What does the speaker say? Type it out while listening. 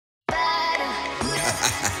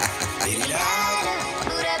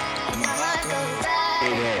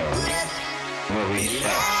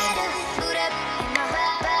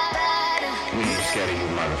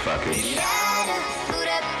motherfuckers. You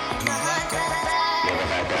ever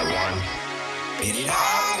had that one?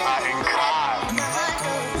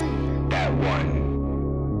 That one.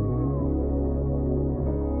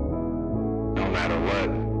 No matter what.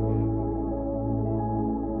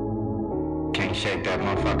 Can't shake that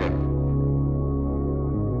motherfucker.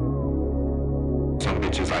 Some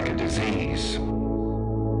bitches like a disease.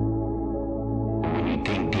 When you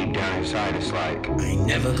think deep down inside, it's like I ain't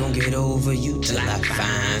never gonna get over you till I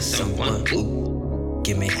find someone who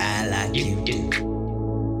give me high like you do.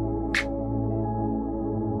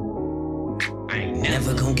 I ain't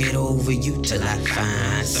never gonna get over you till I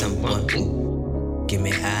find someone who give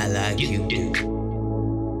me high like you do.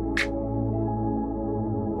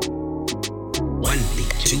 1 beat,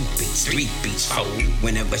 2 beats, 3 beats, 4.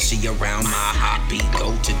 Whenever she around, my heartbeat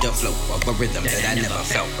go to the flow of a rhythm that I never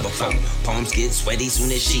felt before. Palms get sweaty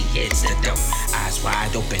soon as she hits the dough. Eyes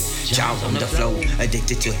wide open, jaw on the flow.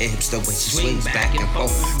 Addicted to her hips the way she swings back and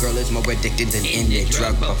forth. Girl is more addicted than any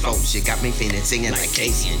drug before. She got me feeling singing like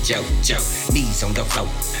Casey and JoJo. Knees on the floor,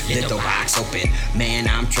 little box open. Man,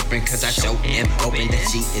 I'm tripping cause I so am open that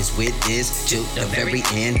she is with this till the very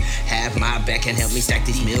end. Have my back and help me stack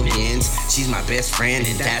these millions. She's my best friend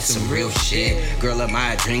and that's some real shit. Girl of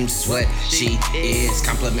my dreams is what she is.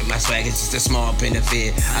 Compliment my swag, it's just a small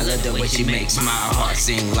benefit. I love the way she makes my heart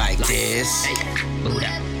sing like this. Boot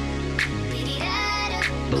up,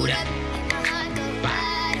 boot up,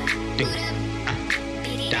 do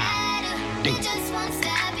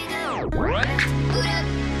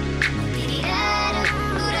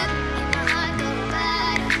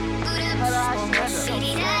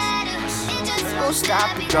Don't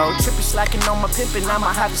stop it, go. Trippy slacking on my pimpin',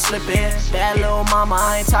 I'ma have to slip in. Bad little mama,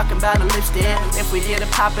 I ain't talking about the lipstick. If we get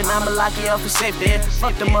it poppin', I'ma lock you up for safety.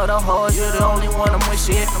 Fuck them other hoes, you're the only one I'm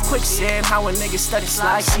wishing. Quicksand, how a nigga study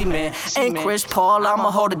like cement. Ain't Chris Paul,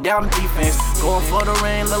 I'ma hold it down the defense. Going for the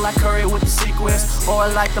ring, look like Curry with the sequence. Or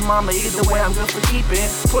like the mama, either way I'm good for keeping.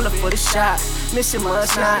 Pullin' for the shot, missing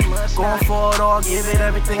must not. Going for it all, give it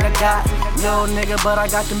everything I got. Little nigga, but I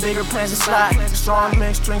got them bigger plans to slide. Strong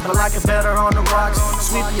mixed drink, but like it better on the rocks.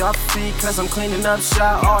 Sweep you off your feet, cause I'm cleaning up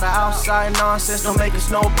shop. All the outside nonsense don't make us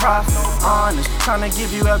no profit. Honest, tryna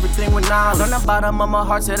give you everything with knowledge. On the bottom of my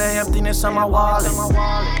heart to the emptiness on my wallet.